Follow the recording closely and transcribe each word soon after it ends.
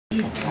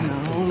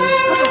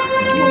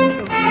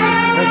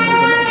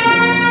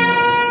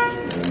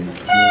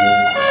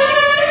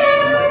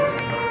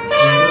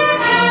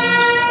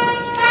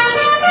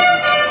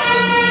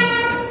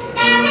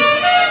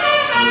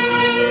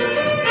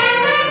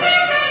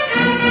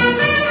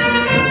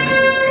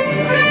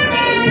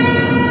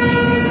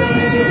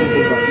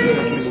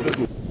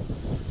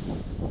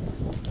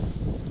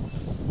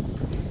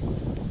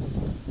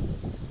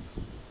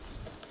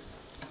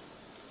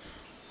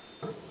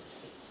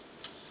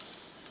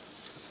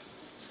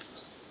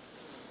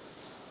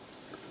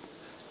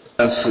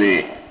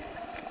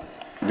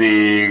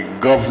The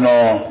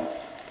governor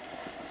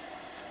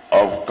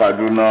of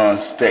Kaduna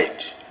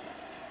State,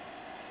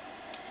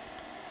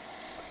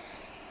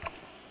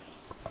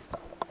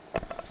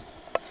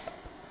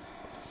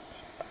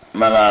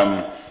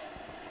 Madam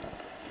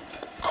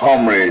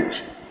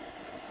Comrade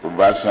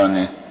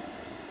Ubasani,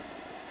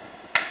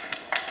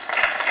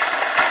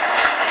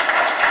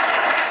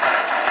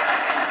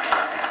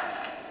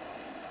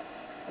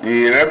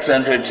 the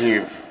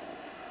representative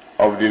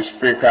of the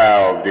Speaker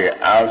of the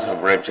House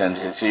of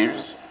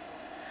Representatives,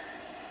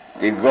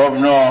 the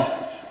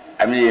governor,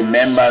 the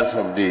members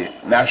of the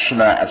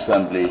National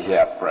Assembly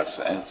here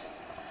present,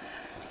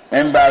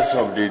 members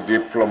of the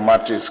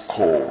Diplomatic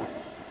Corps,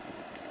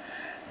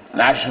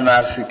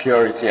 National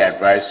Security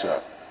Advisor,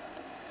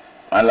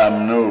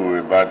 Malam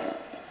Noor Ribadu,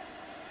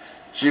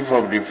 Chief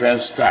of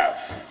Defense Staff,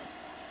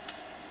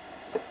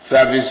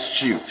 Service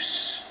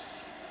Chiefs,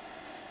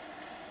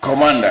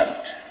 Commandant,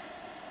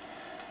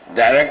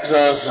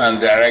 Directors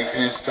and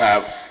Directing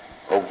Staff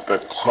of the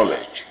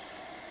College,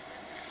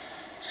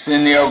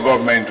 Senior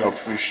Government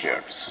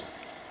Officials,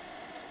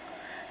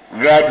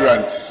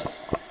 graduates,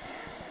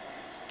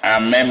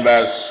 and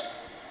members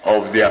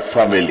of their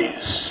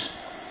families.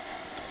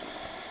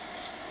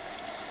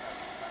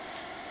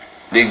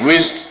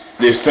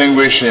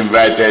 Distinguished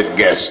invited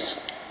guests,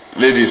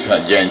 ladies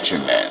and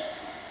gentlemen,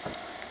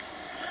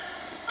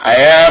 I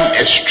am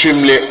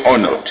extremely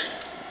honored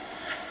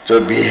to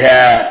be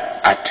here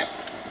at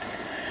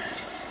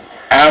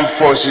Armed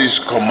Forces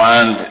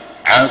Command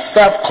and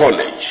Staff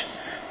College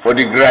for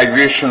the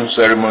graduation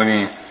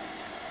ceremony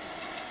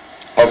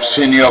of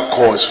Senior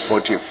Course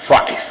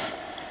 45.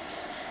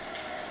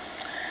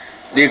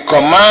 The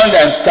Command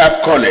and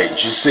Staff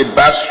College is a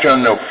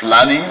bastion of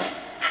learning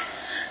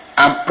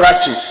and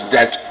practice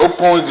that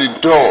opens the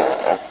door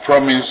of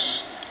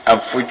promise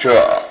and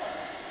future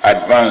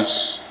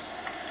advance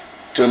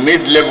to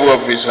mid-level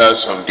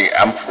officers of the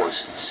armed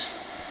forces.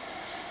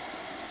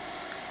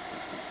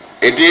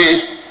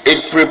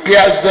 It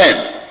prepares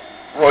them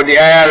for the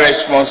higher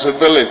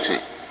responsibility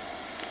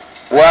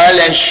while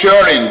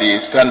ensuring the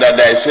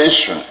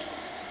standardization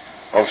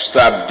of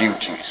staff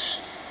duties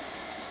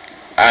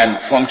and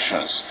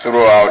functions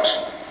throughout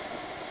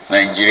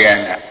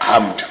Nigerian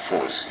armed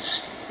forces.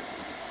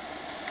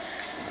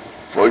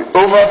 For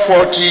over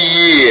 40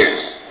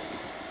 years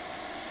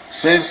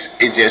since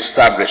its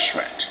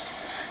establishment,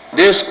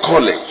 this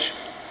college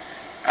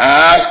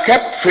has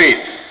kept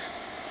faith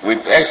with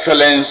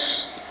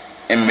excellence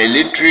in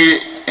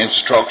military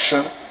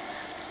instruction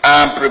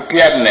and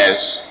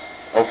preparedness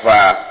of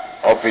our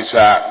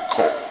officer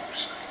corps.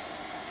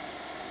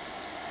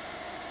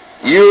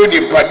 You,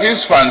 the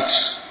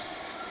participants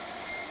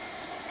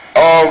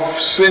of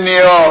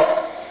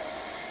Senior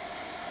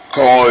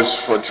Course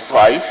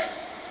 45,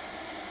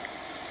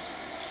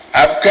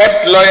 have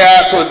kept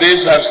loyal to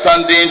this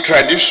outstanding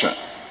tradition.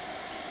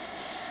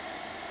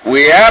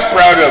 We are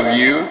proud of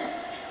you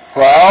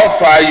for how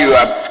far you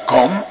have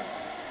come,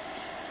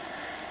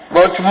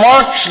 but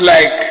much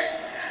like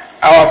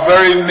our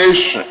very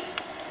nation,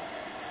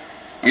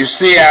 you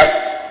still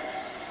have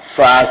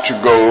far to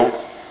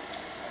go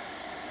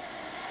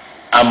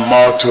and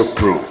more to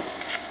prove.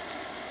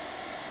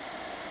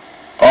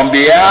 On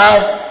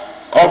behalf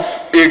of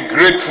a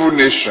grateful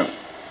nation,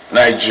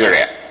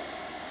 Nigeria,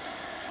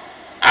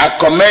 I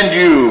commend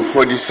you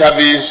for the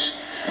service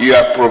you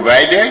have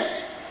provided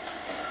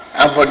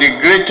and for the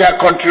greater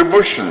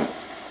contribution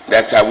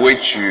that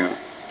awaits you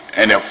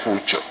in the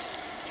future.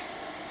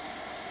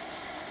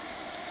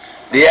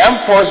 The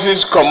Armed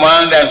Forces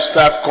Command and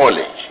Staff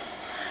College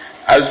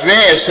has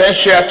been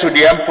essential to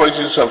the Armed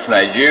Forces of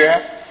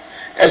Nigeria,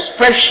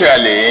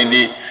 especially in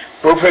the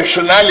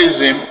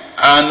professionalism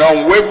and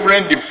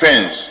unwavering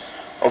defense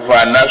of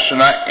our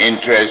national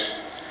interests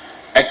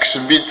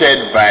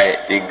exhibited by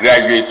the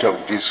graduate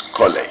of this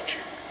college.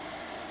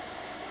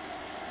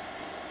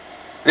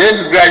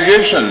 This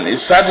graduation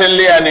is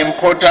certainly an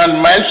important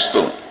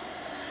milestone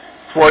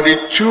for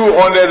the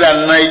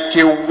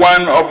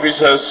 291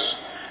 officers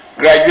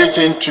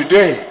graduating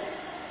today.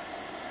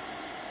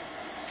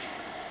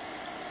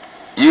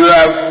 You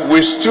have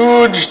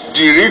withstood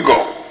the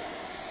rigor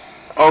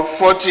of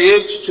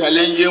 48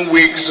 challenging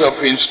weeks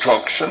of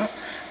instruction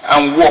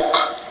and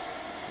work.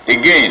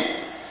 Again,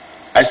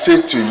 I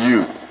say to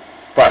you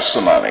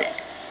personally,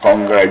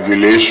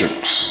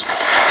 congratulations.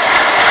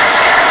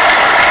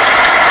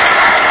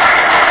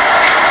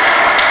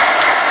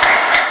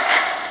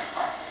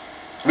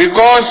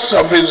 Because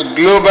of its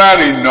global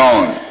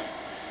renown,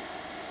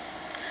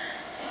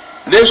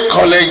 this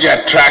college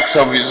attracts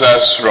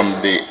officers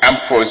from the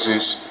armed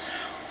forces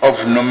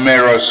of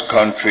numerous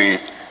countries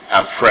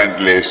and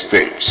friendly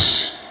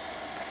states.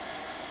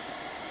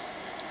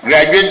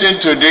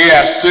 Graduating today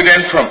are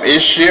students from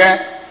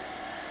Asia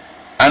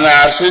and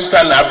our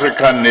Eastern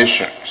African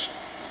nations.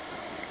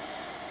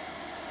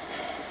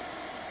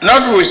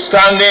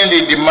 Notwithstanding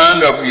the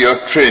demand of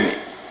your training,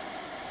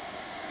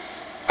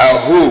 I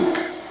hope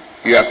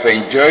you have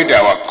enjoyed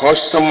our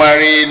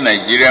customary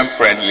Nigerian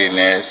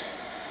friendliness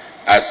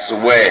as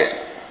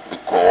well,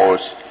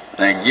 because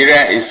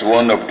Nigeria is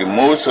one of the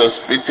most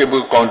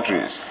hospitable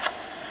countries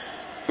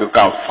you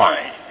can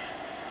find.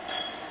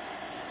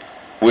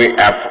 We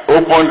have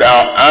opened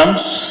our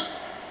arms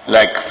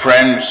like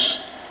friends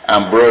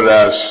and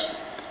brothers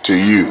to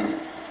you.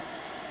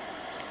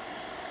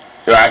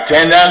 Your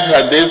attendance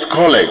at this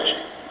college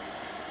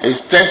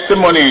is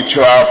testimony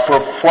to our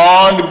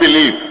profound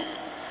belief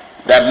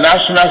that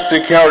national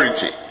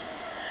security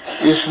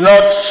is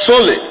not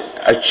solely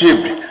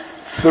achieved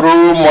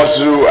through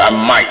muscle and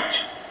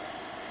might,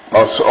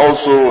 but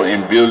also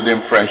in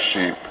building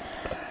friendship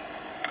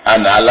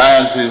and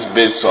alliances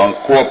based on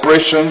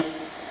cooperation,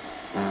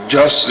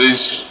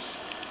 justice,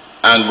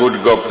 and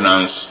good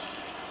governance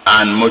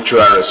and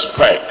mutual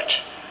respect.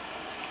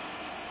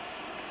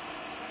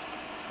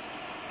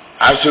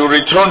 As you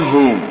return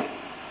home,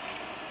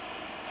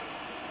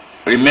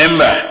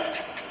 remember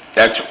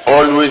that you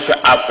always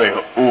have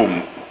a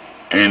home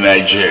in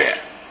Nigeria,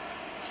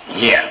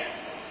 here.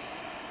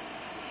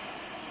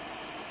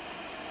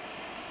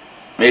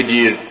 May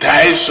the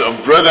ties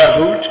of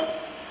brotherhood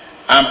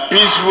and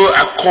peaceful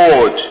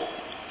accord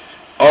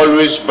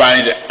always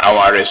bind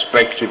our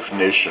respective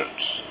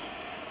nations.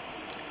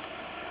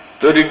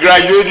 To the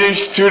graduating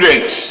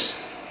students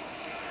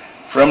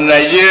from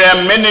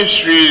Nigerian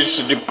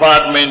ministries,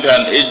 departments,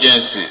 and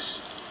agencies,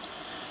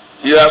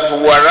 you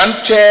have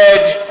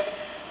warranted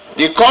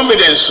the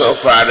confidence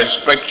of our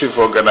respective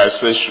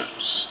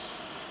organizations.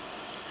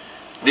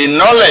 The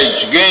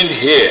knowledge gained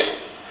here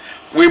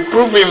will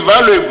prove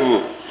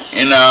invaluable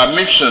in our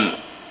mission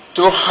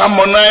to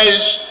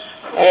harmonize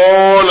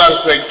all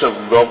aspects of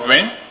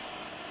government,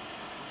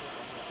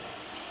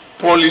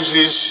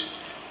 policies,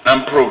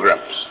 and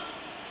programs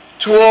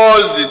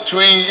towards the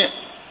twin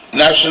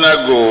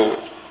national goal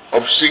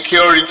of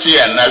security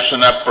and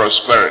national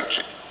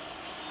prosperity.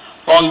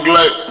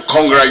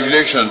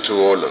 Congratulations to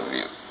all of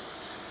you.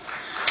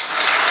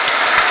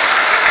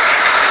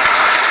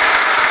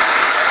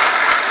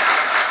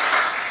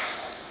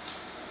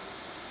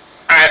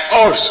 I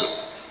also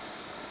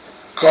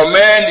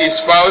commend the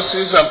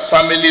spouses and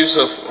families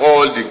of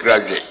all the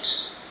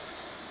graduates.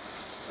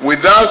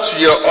 Without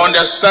your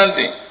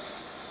understanding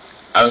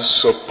and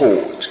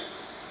support,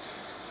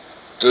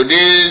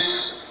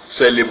 today's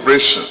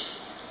celebration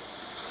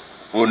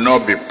will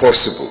not be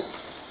possible.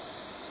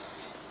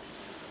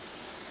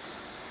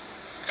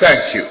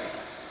 Thank you.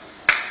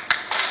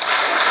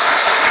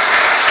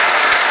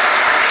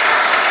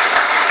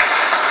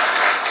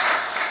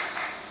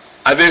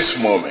 At this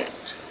moment,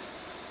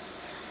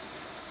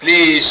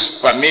 please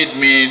permit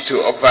me to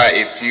offer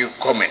a few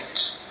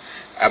comments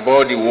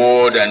about the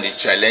world and the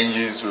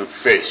challenges we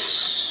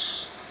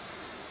face.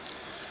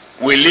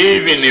 We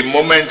live in a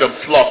moment of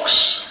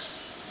flux.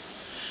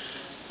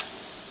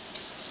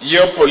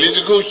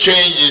 Geopolitical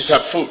change is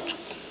afoot.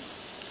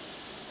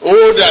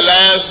 Old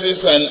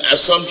alliances and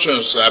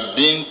assumptions are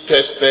being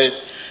tested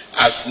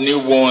as new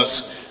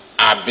ones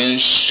are being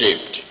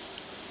shaped.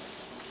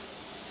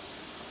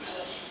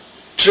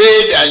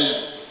 Trade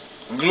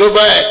and global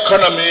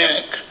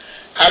economic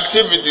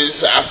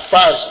activities are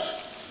fast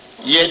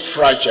yet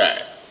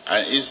fragile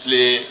and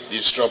easily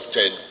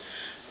disrupted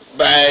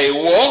by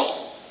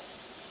war,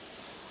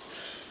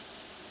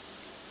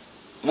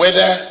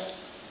 weather,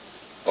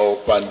 or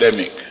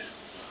pandemic.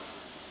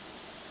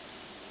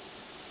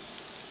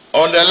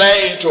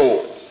 Underlying it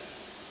all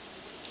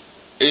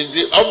is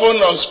the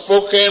often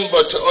unspoken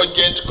but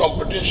urgent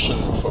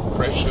competition for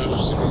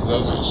precious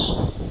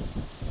resources.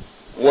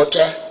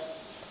 Water,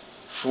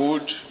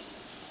 food,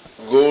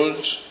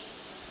 gold,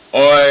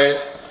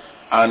 oil,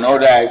 and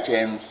other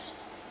items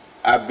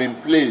have been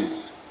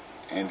placed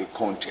in the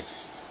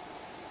contest.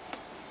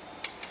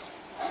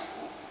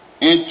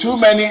 In too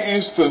many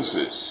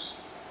instances,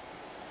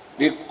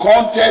 the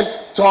contest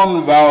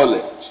turned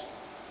violent.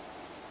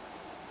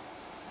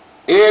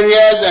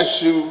 Areas that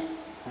should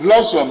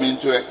blossom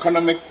into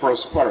economic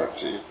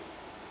prosperity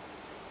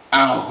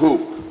and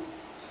hope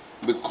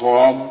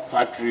become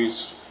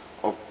factories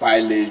of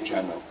pillage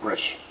and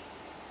oppression.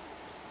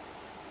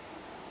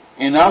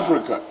 In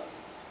Africa,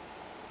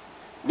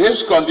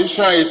 this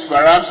condition is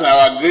perhaps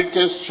our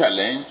greatest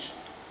challenge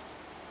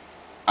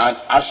and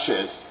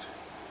harshest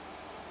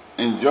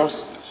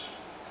injustice.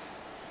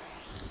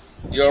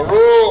 Your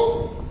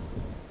role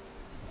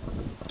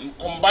in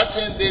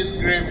combating this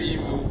grave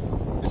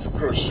evil is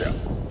crucial.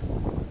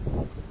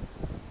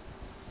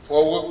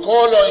 For we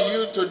call on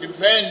you to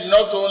defend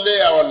not only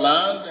our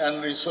land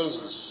and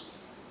resources,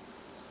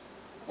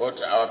 but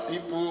our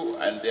people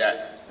and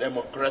their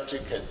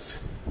democratic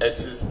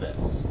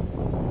existence.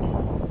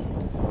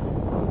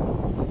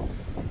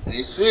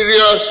 The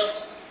serious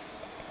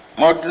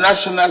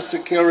multinational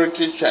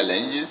security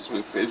challenges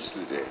we face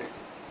today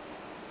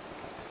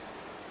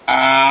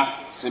are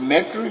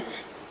symmetric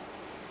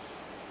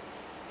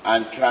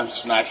and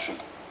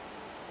transnational.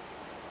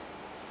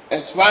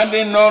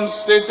 Expanding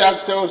non-state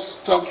actors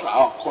stalk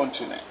our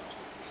continent,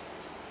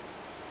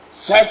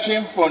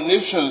 searching for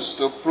nations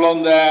to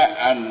plunder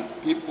and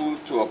people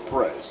to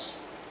oppress.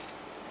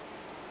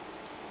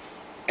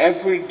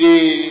 Every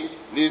day,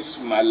 these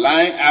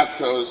malign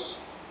actors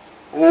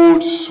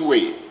hold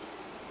sway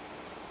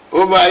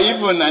over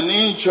even an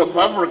inch of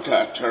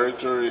Africa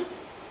territory,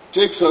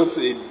 takes us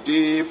a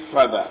day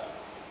further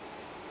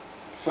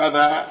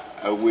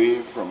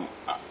away from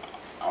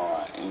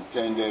our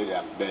intended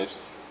and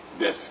best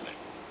destiny.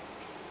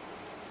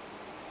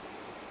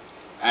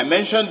 I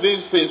mention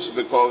these things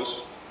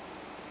because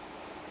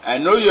I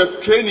know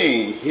your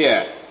training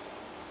here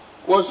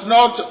was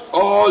not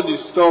all the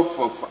stuff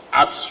of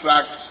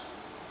abstract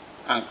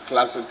and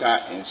classical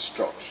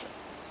instruction.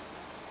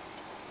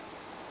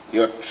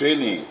 Your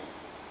training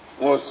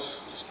was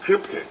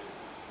scripted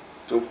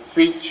to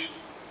fit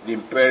the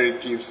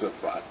imperatives of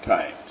our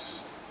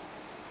times.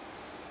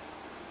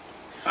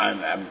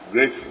 And I'm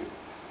grateful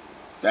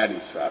that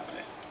is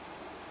happening.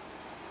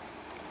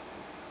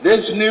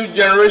 This new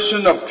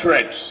generation of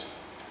threats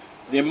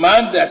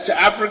demand that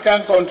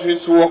African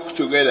countries work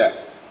together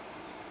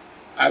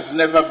as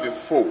never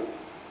before.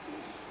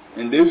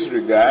 In this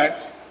regard,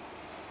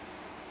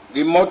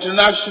 the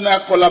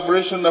multinational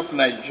collaboration of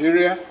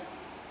Nigeria,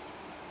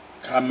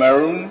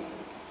 Cameroon,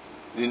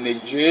 the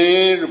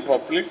Niger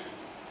Republic,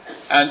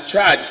 and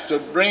Chad to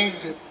bring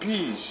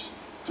peace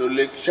to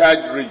Lake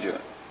Chad region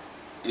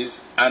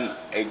is an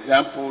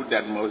example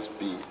that must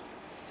be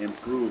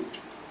improved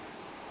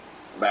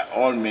by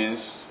all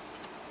means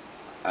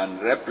and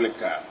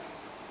replicated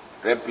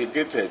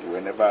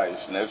whenever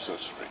it's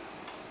necessary.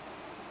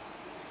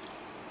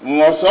 We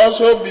must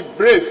also be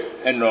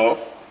brave enough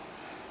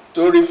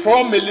to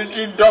reform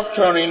military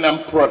doctrine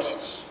and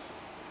practice.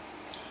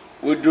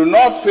 We do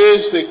not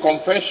face a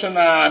conventional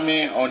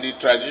army on the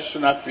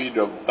traditional field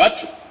of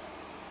battle.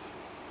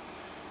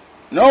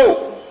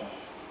 No,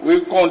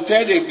 we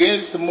contend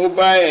against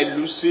mobile,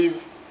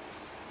 elusive,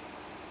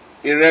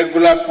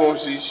 irregular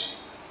forces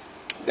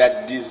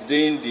that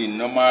disdain the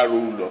normal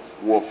rule of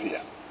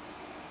warfare.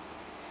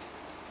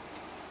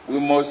 We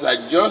must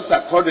adjust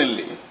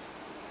accordingly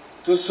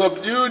to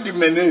subdue the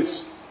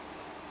menace.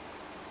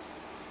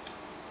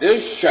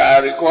 This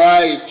shall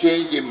require a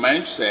change in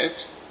mindset,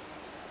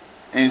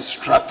 in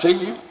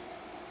strategy,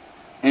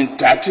 in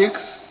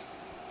tactics,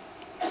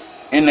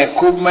 in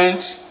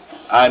equipment,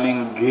 and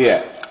in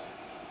gear.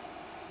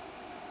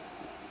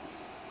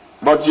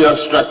 But your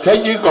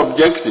strategic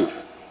objective,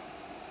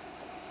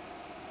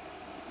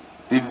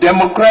 the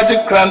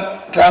democratic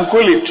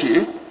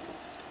tranquility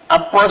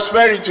and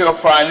prosperity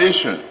of our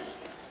nation,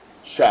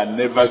 shall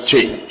never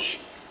change.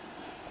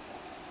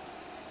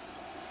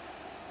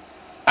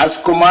 As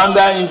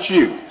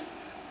Commander-in-Chief,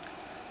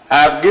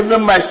 I have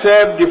given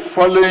myself the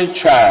following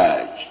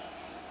charge: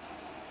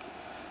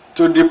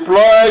 to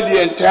deploy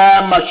the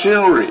entire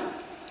machinery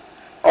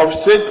of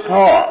state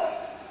power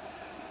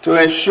to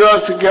ensure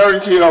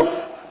security of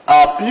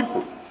our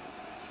people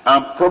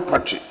and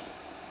property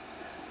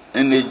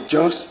in a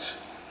just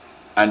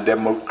and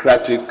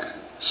democratic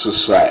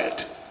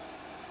society.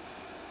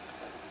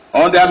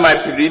 Under my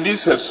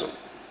predecessor,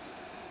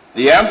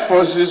 the armed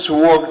forces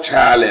worked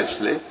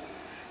tirelessly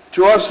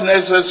towards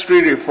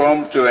necessary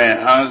reform to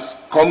enhance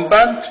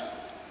combat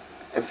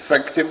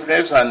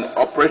effectiveness and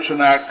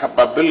operational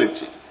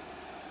capability.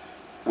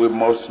 We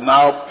must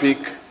now pick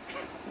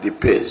the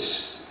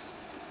pace.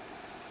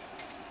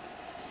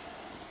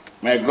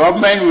 My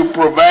government will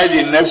provide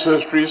the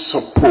necessary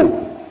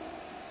support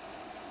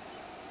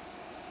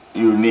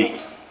you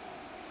need.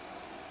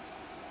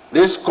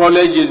 This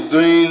college is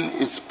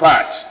doing its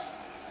part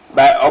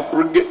by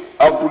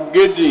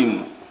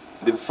upgrading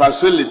the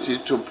facility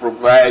to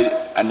provide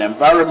an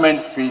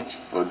environment fit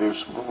for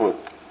this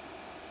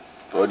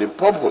for the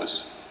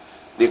purpose.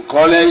 The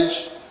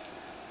college's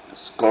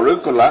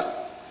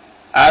curricula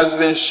has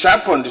been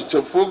sharpened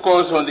to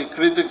focus on the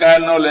critical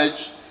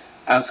knowledge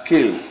and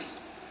skills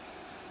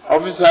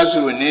officers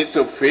will need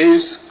to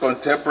face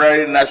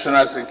contemporary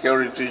national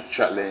security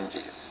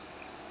challenges.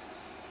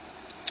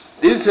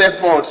 This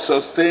effort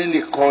sustained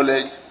the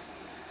college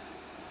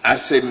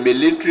as a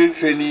military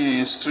training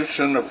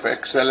institution of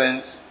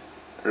excellent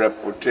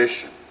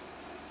reputation.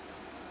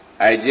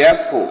 I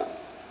therefore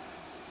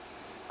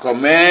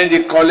commend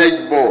the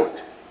college board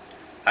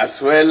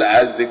as well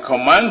as the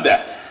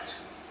commander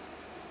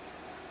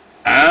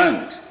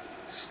and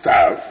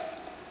staff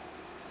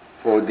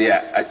for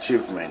their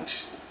achievement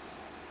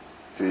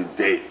to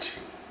date.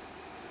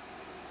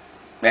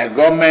 My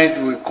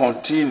government will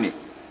continue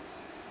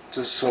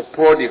to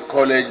support the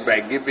college by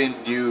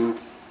giving due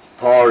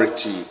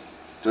priority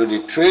to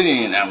the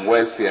training and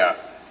welfare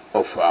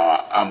of our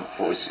armed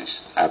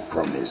forces. I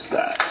promise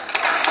that.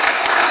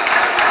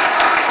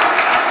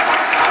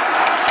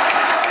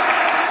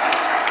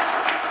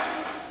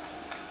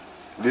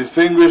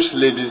 Distinguished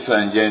ladies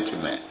and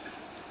gentlemen,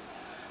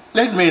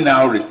 let me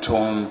now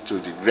return to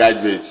the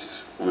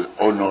graduates we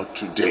honor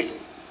today.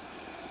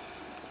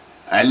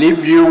 I leave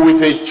you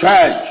with a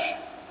charge,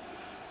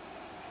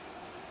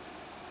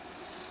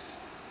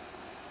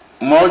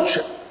 much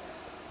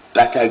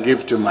like I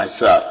give to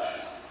myself.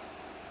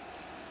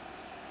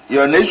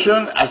 Your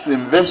nation has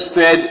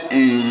invested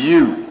in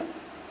you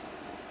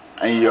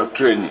and your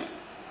training.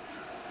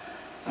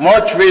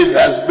 Much faith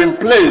has been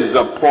placed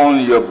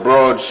upon your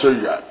broad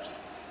soldiers.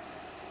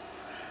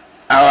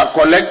 Our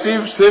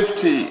collective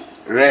safety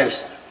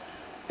rests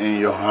in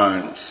your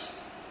hands.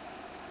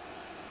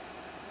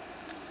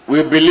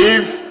 We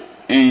believe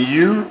in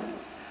you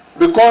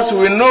because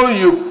we know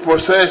you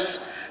possess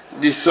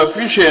the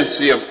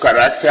sufficiency of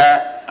character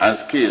and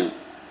skill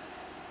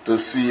to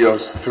see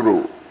us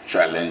through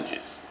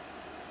challenges.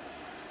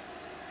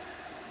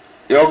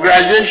 Your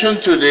graduation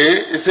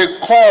today is a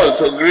call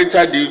to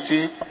greater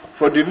duty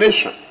for the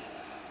nation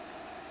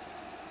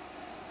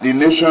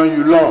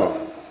you love.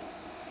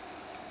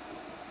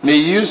 May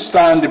you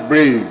stand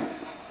brave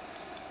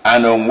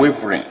and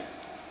unwavering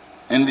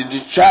in the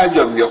discharge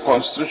of your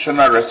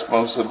constitutional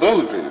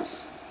responsibilities.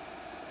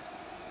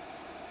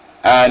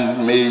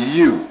 And may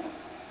you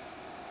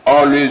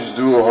always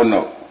do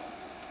honor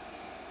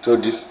to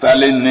the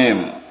sterling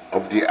name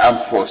of the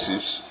Armed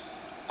Forces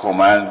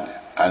Command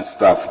and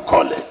Staff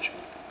College.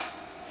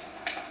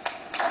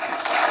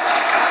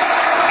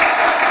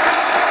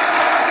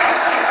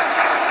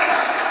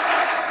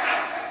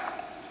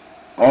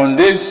 On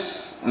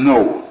this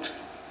note,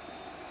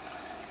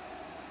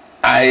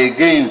 I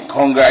again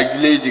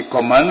congratulate the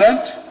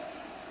Commandant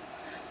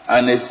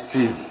and his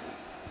team.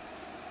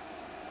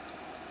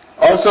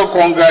 Also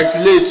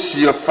congratulate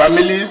your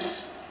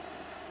families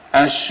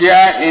and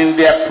share in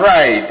their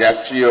pride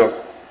at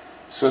your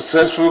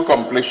successful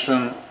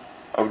completion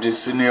of the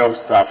Senior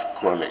Staff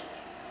College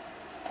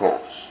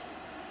course.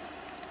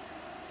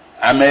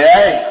 And may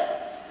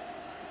I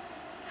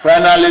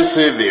finally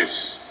say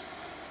this.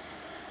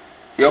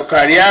 Your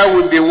career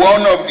will be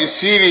one of the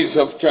series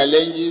of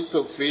challenges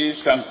to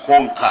face and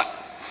conquer.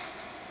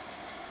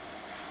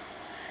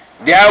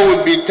 There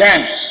will be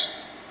times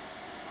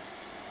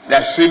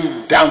that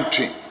seem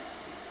daunting.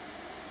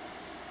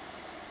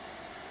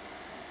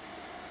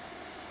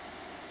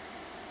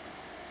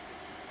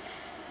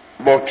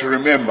 But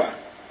remember,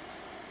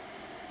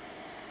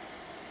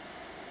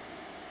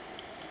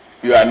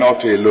 you are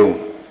not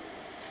alone.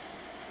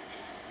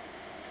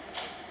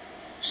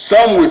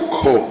 Some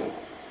will come,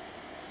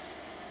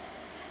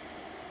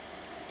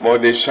 but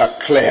they shall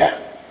clear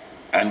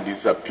and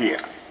disappear.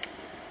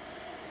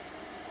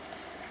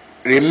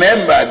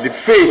 Remember, the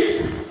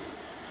faith,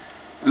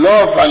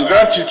 love, and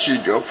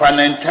gratitude of an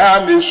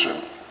entire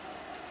nation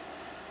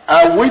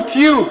are with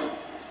you.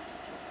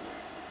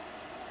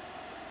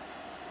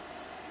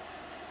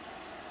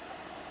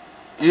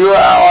 You are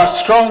our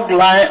strong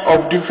line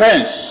of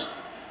defense.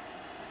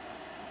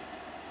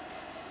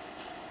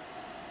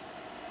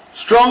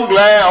 Strong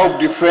line of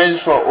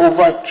defense for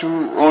over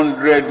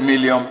 200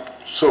 million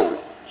souls.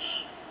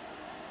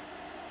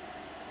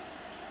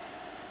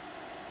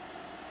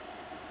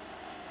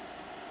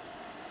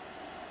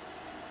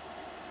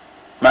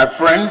 My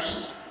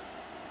friends,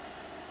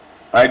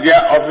 my dear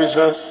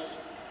officers,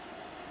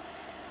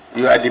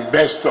 you are the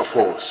best of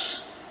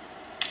us.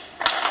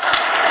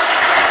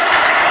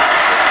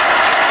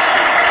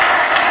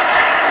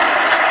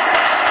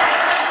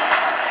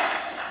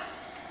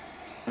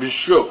 Be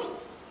sure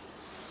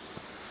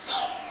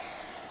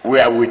we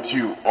are with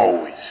you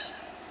always.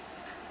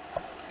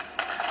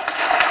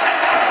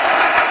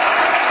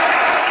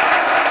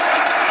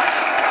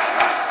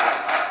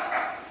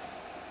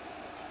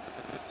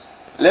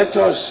 Let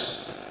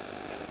us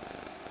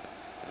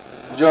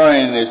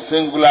join a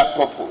singular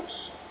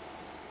purpose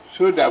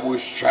so that we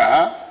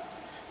shall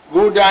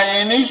go down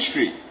in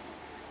history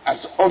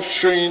as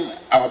ushering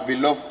our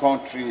beloved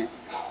country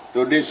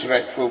to this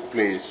rightful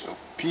place of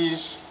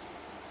peace,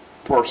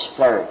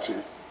 prosperity,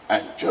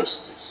 and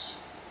justice.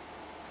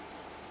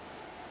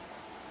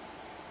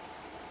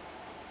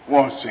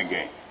 Once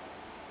again,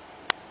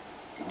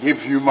 give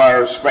you my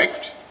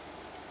respect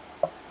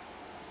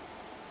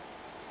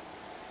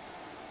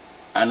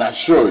and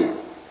assure you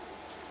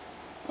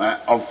my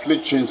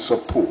unflinching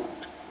support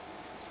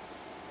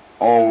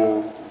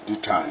all the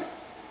time.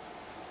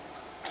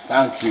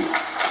 Thank you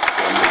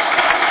for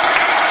listening.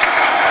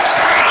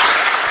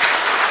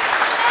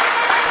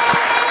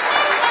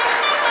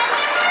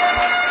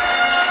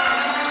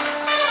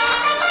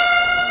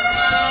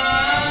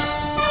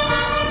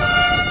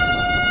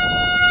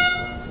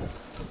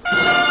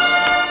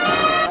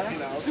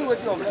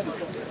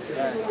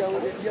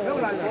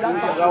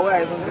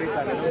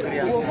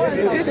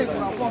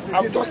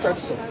 I'm just trying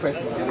to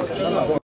suppress